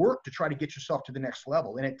lot of work to try to get yourself to the next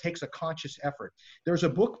level, and it takes a conscious effort. There's a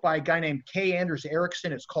book by a guy named K. Anders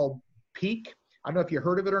Ericsson. It's called Peak. I don't know if you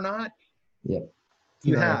heard of it or not. Yeah.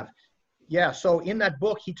 You have. Yeah. So in that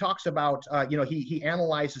book, he talks about, he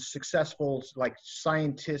analyzes successful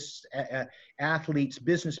scientists, athletes,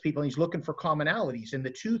 business people, and he's looking for commonalities. And the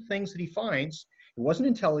two things that he finds, it wasn't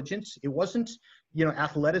intelligence, it wasn't,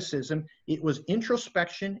 athleticism, it was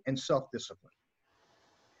introspection and self-discipline.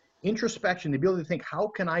 Introspection, the ability to think, how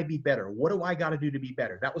can I be better? What do I got to do to be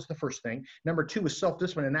better? That was the first thing. Number two is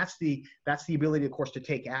self-discipline, and that's the ability, of course, to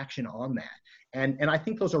take action on that. And I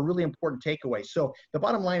think those are really important takeaways. So the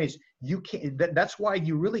bottom line is, that's why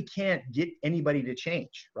you really can't get anybody to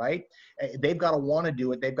change, right? They've got to want to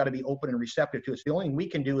do it. They've got to be open and receptive to it. So the only thing we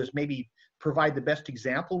can do is maybe provide the best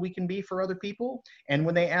example we can be for other people. And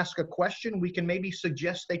when they ask a question, we can maybe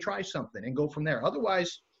suggest they try something and go from there.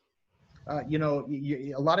 Otherwise, a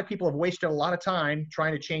lot of people have wasted a lot of time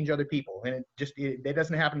trying to change other people, and it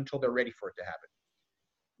doesn't happen until they're ready for it to happen.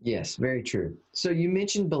 Yes, very true. So you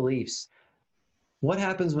mentioned beliefs. What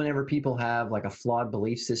happens whenever people have a flawed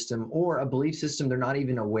belief system, or a belief system they're not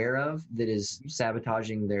even aware of that is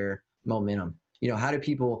sabotaging their momentum? How do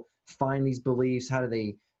people find these beliefs? How do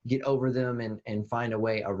they get over them and find a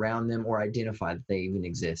way around them, or identify that they even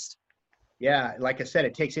exist? Yeah, like I said,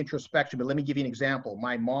 it takes introspection, but let me give you an example.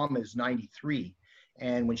 My mom is 93,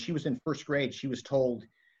 and when she was in first grade, she was told,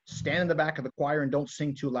 stand in the back of the choir and don't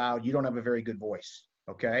sing too loud. You don't have a very good voice,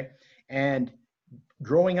 okay? And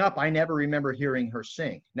growing up, I never remember hearing her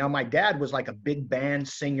sing. Now, my dad was like a big band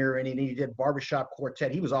singer, and he did barbershop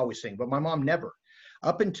quartet. He was always singing, but my mom never.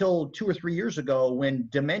 Up until 2 or 3 years ago, when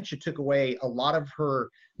dementia took away a lot of her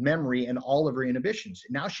memory and all of her inhibitions.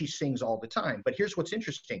 Now she sings all the time. But here's what's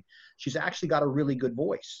interesting. She's actually got a really good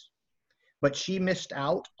voice. But she missed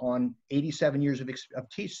out on 87 years of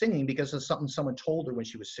singing because of something someone told her when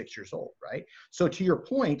she was 6 years old, right? So to your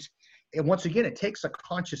point, and once again, it takes a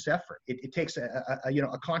conscious effort. It takes a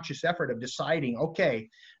conscious effort of deciding, okay,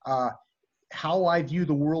 how I view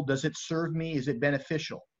the world, does it serve me? Is it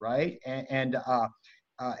beneficial, right? And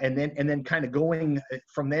then kind of going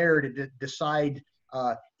from there to decide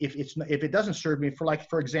if it doesn't serve me.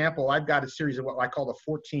 For example, I've got a series of what I call the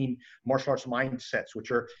 14 martial arts mindsets,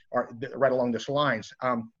 which are right along this lines.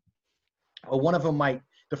 One of them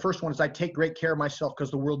the first one is I take great care of myself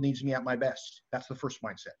because the world needs me at my best. That's the first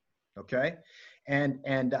mindset. Okay. And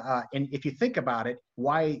if you think about it,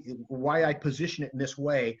 why I position it in this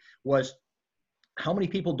way was, how many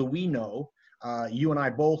people do we know, you and I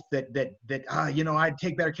both, that I'd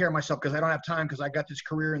take better care of myself because I don't have time because I got this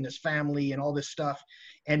career and this family and all this stuff.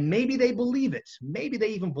 And maybe they believe it. Maybe they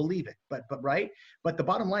even believe it. But right. But the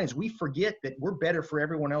bottom line is we forget that we're better for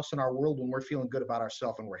everyone else in our world when we're feeling good about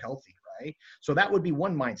ourselves and we're healthy. Right. So that would be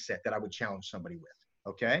one mindset that I would challenge somebody with.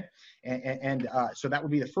 Okay. And so that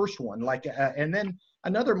would be the first one. And then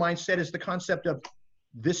another mindset is the concept of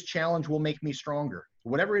this challenge will make me stronger.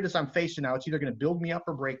 Whatever it is I'm facing now, it's either going to build me up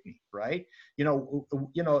or break me, right?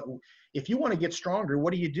 If you want to get stronger,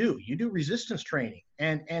 what do? You do resistance training.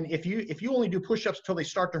 And if you only do push-ups till they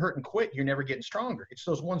start to hurt and quit, you're never getting stronger. It's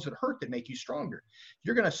those ones that hurt that make you stronger.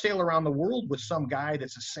 You're going to sail around the world with some guy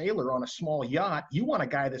that's a sailor on a small yacht. You want a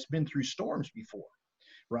guy that's been through storms before.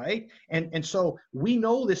 Right. And so we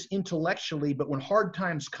know this intellectually, but when hard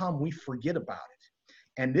times come, we forget about it.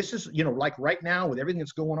 And this is, like right now with everything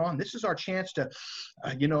that's going on, this is our chance to,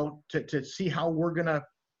 to see how we're going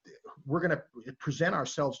to present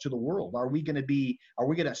ourselves to the world. Are we going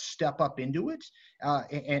to step up into it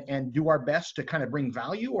and do our best to kind of bring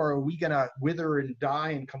value, or are we going to wither and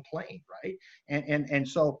die and complain? Right. And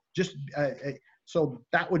so just, so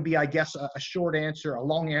that would be, I guess, a short answer, a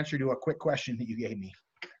long answer to a quick question that you gave me.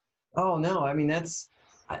 Oh, no. I mean,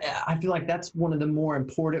 I feel like that's one of the more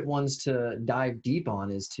important ones to dive deep on,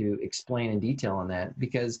 is to explain in detail on that.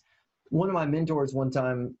 Because one of my mentors one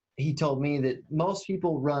time, he told me that most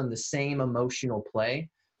people run the same emotional play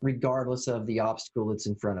regardless of the obstacle that's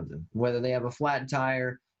in front of them, whether they have a flat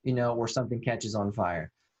tire, or something catches on fire.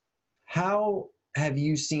 How have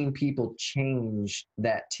you seen people change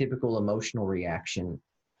that typical emotional reaction?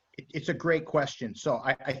 It's a great question. So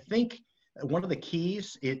I think one of the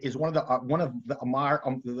keys is one of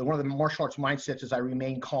the martial arts mindsets is I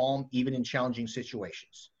remain calm even in challenging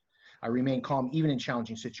situations. I remain calm even in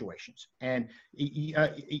challenging situations. And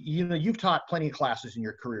you've taught plenty of classes in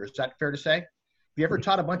your career. Is that fair to say? Have you ever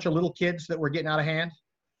taught a bunch of little kids that were getting out of hand?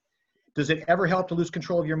 Does it ever help to lose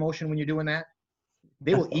control of your emotion when you're doing that?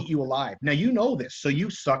 They will eat you alive. Now, you know this, so you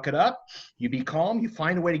suck it up, you be calm, you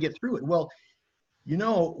find a way to get through it. Well,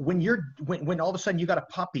 when all of a sudden you got a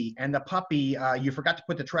puppy, and the puppy, you forgot to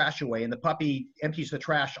put the trash away, and the puppy empties the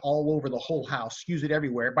trash all over the whole house, spews it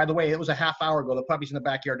everywhere. By the way, it was a half hour ago. The puppy's in the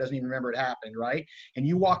backyard, doesn't even remember it happened, right? And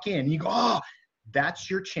you walk in and you go, oh, that's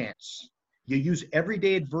your chance. You use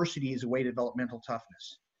everyday adversity as a way to develop mental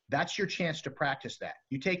toughness. That's your chance to practice that.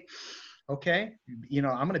 You take, okay, I'm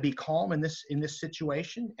going to be calm in this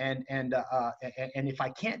situation, and if I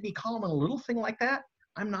can't be calm in a little thing like that,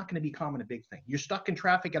 I'm not going to be calm in a big thing. You're stuck in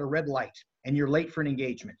traffic at a red light and you're late for an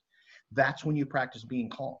engagement. That's when you practice being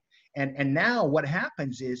calm. And now what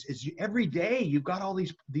happens is every day you've got all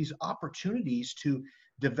these opportunities to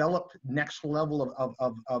develop next level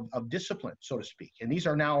of discipline, so to speak. And these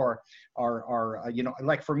are now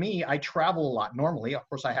like for me, I travel a lot normally. Of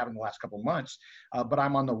course, I haven't in the last couple of months, but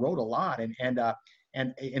I'm on the road a lot.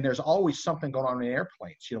 And there's always something going on in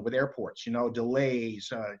airplanes, with airports,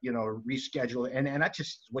 delays, reschedule. And that's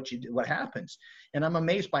just what happens. And I'm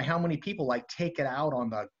amazed by how many people take it out on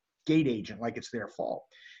the gate agent like it's their fault.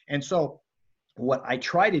 And so what I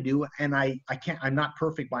try to do, and I'm not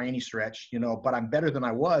perfect by any stretch, but I'm better than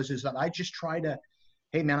I was, is that I just try to,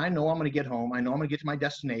 hey man, I know I'm going to get home. I know I'm going to get to my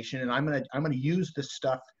destination, and I'm going to use this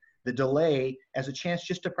stuff, the delay, as a chance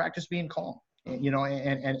just to practice being calm.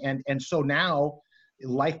 And so now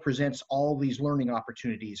life presents all these learning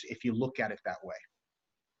opportunities if you look at it that way.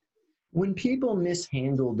 When people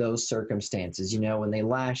mishandle those circumstances, when they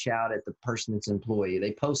lash out at the person that's employee,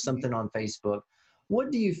 they post something on Facebook, what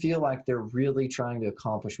do you feel like they're really trying to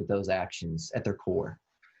accomplish with those actions at their core?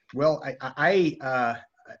 Well,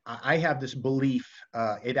 I have this belief.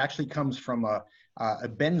 It actually comes from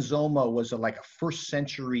Ben Zoma was like a first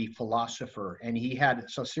century philosopher, and he had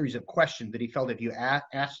a series of questions that he felt if you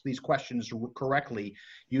asked these questions correctly,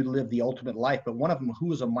 you'd live the ultimate life. But one of them,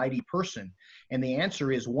 who is a mighty person? And the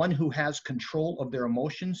answer is one who has control of their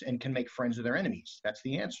emotions and can make friends of their enemies. That's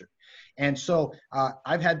the answer. And so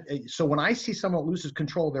so when I see someone that loses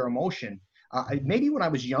control of their emotion, maybe when I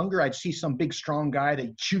was younger, I'd see some big, strong guy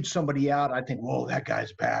that shoot somebody out. I'd think, whoa, that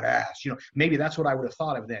guy's badass. Maybe that's what I would have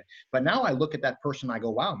thought of then. But now I look at that person, I go,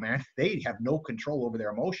 wow, man, they have no control over their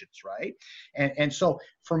emotions, right? And so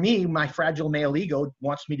for me, my fragile male ego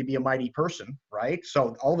wants me to be a mighty person, right?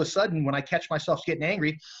 So all of a sudden, when I catch myself getting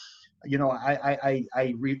angry, I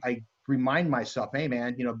remind myself, hey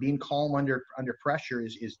man, being calm under pressure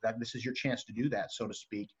is that this is your chance to do that, so to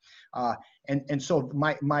speak. And so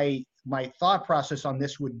my thought process on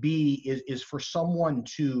this would be is for someone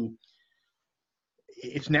to,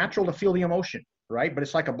 it's natural to feel the emotion, right? But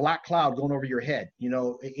it's like a black cloud going over your head.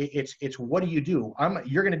 It's what do you do?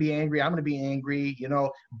 You're going to be angry. I'm going to be angry.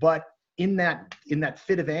 But in that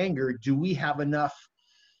fit of anger, do we have enough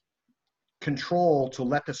control to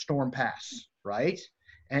let the storm pass, right?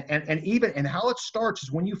 And how it starts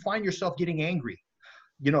is when you find yourself getting angry.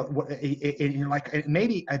 And you're like,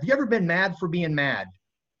 maybe, have you ever been mad for being mad?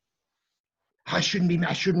 I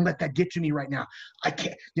shouldn't let that get to me right now. I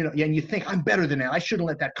can't, and you think I'm better than that. I shouldn't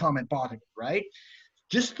let that comment bother me, right?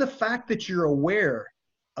 Just the fact that you're aware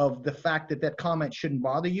of the fact that that comment shouldn't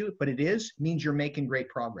bother you, but it is, means you're making great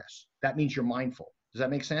progress. That means you're mindful. Does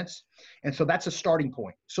that make sense? And so that's a starting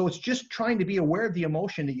point. So it's just trying to be aware of the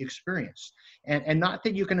emotion that you experience, and not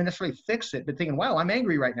that you can necessarily fix it, but thinking, wow, I'm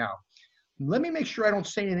angry right now. Let me make sure I don't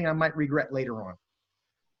say anything I might regret later on.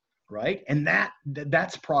 Right? And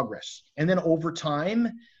that's progress. And then over time,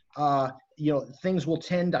 things will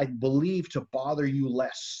tend, I believe, to bother you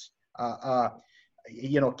less.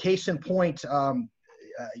 Case in point,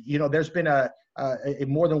 there's been a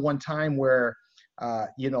more than one time where, I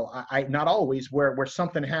not always, where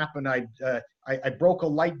something happened. I broke a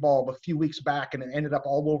light bulb a few weeks back, and it ended up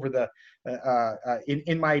all over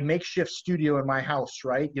in my makeshift studio in my house,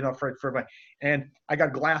 right? And I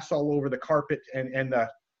got glass all over the carpet and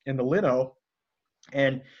the lino.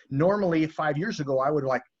 And normally 5 years ago, I would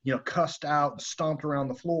cussed out and stomped around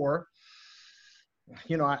the floor.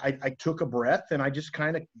 I took a breath, and I just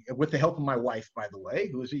kind of, with the help of my wife, by the way,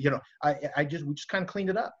 who was, we just kind of cleaned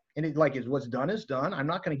it up. And it what's done is done. I'm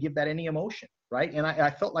not going to give that any emotion, right? And I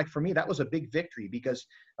felt like for me, that was a big victory, because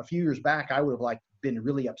a few years back, I would have been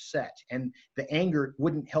really upset, and the anger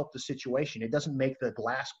wouldn't help the situation. It doesn't make the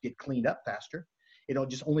glass get cleaned up faster. It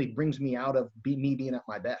just only brings me out of me being at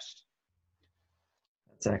my best.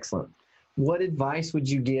 That's excellent. What advice would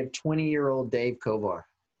you give 20-year-old Dave Kovar,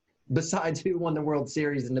 besides who won the World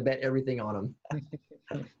Series and to bet everything on him?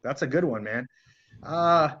 That's a good one, man.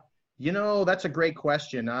 That's a great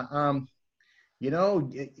question. Get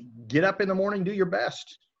up in the morning, do your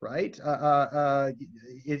best, right?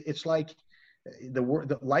 It's like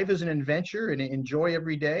the life is an adventure, and enjoy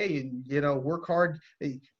every day, and work hard.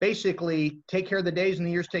 Basically, take care of the days, and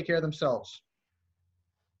the years take care of themselves.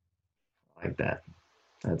 I like that.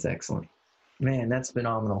 That's excellent, man. That's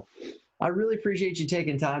phenomenal. I really appreciate you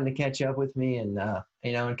taking time to catch up with me, and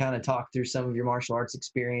and kind of talk through some of your martial arts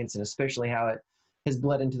experience, and especially how it has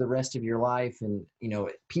bled into the rest of your life. And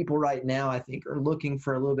people right now, I think, are looking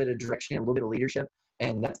for a little bit of direction, a little bit of leadership,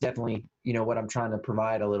 and that's definitely what I'm trying to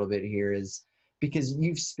provide a little bit here, is because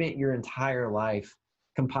you've spent your entire life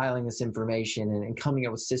compiling this information and coming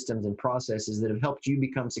up with systems and processes that have helped you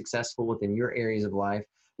become successful within your areas of life,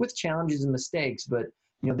 with challenges and mistakes. But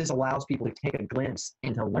this allows people to take a glimpse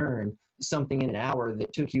and to learn something in an hour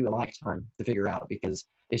that took you a lifetime to figure out, because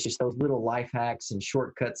it's just those little life hacks and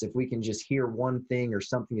shortcuts. If we can just hear one thing or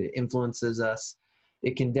something that influences us,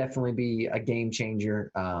 it can definitely be a game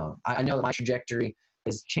changer. I know that my trajectory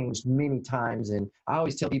has changed many times, and I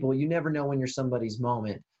always tell people, you never know when you're somebody's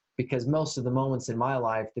moment, because most of the moments in my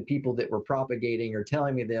life, the people that were propagating or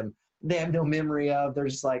telling me them, they have no memory of. They're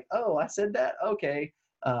just like, oh, I said that? Okay.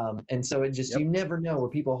 And so it just, you never know where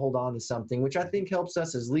people hold on to something, which I think helps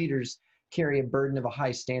us as leaders carry a burden of a high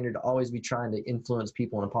standard to always be trying to influence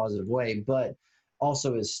people in a positive way. But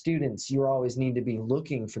also as students, you always need to be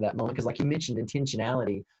looking for that moment, because like you mentioned,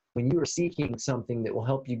 intentionality, when you are seeking something that will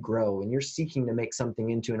help you grow and you're seeking to make something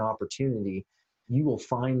into an opportunity, you will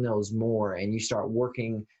find those more, and you start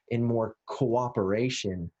working in more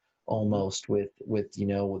cooperation almost with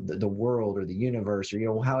the world or the universe,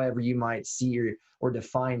 or however you might see or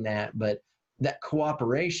define that. But that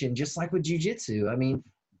cooperation, just like with jiu-jitsu, I mean,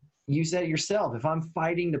 you said it yourself, if I'm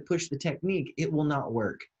fighting to push the technique, it will not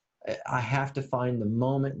work. I have to find the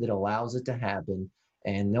moment that allows it to happen.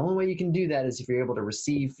 And the only way you can do that is if you're able to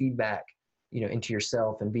receive feedback, into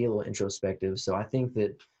yourself and be a little introspective. So I think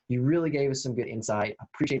that you really gave us some good insight. I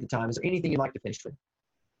appreciate the time. Is there anything you'd like to finish with?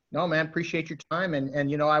 No, man, appreciate your time.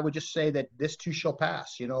 And I would just say that this too shall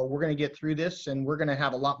pass. We're going to get through this, and we're going to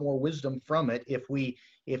have a lot more wisdom from it.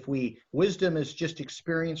 Wisdom is just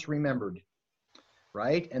experience remembered,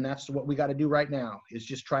 right? And that's what we got to do right now, is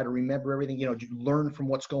just try to remember everything, learn from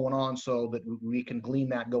what's going on so that we can glean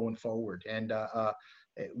that going forward. And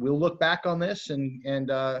we'll look back on this and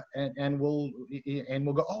we'll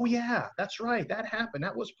go, oh yeah, that's right, that happened,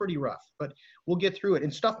 that was pretty rough, but we'll get through it.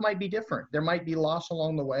 And stuff might be different, there might be loss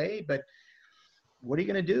along the way, but what are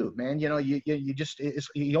you going to do, man? You just,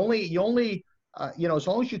 you only as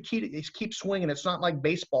long as you keep swinging. It's not like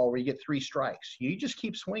baseball where you get 3 strikes. You just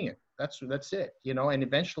keep swinging. That's it, and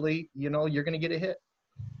eventually, you're going to get a hit.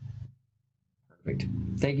 Perfect.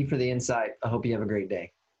 Thank you for the insight. I hope you have a great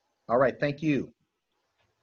day. All right, thank you.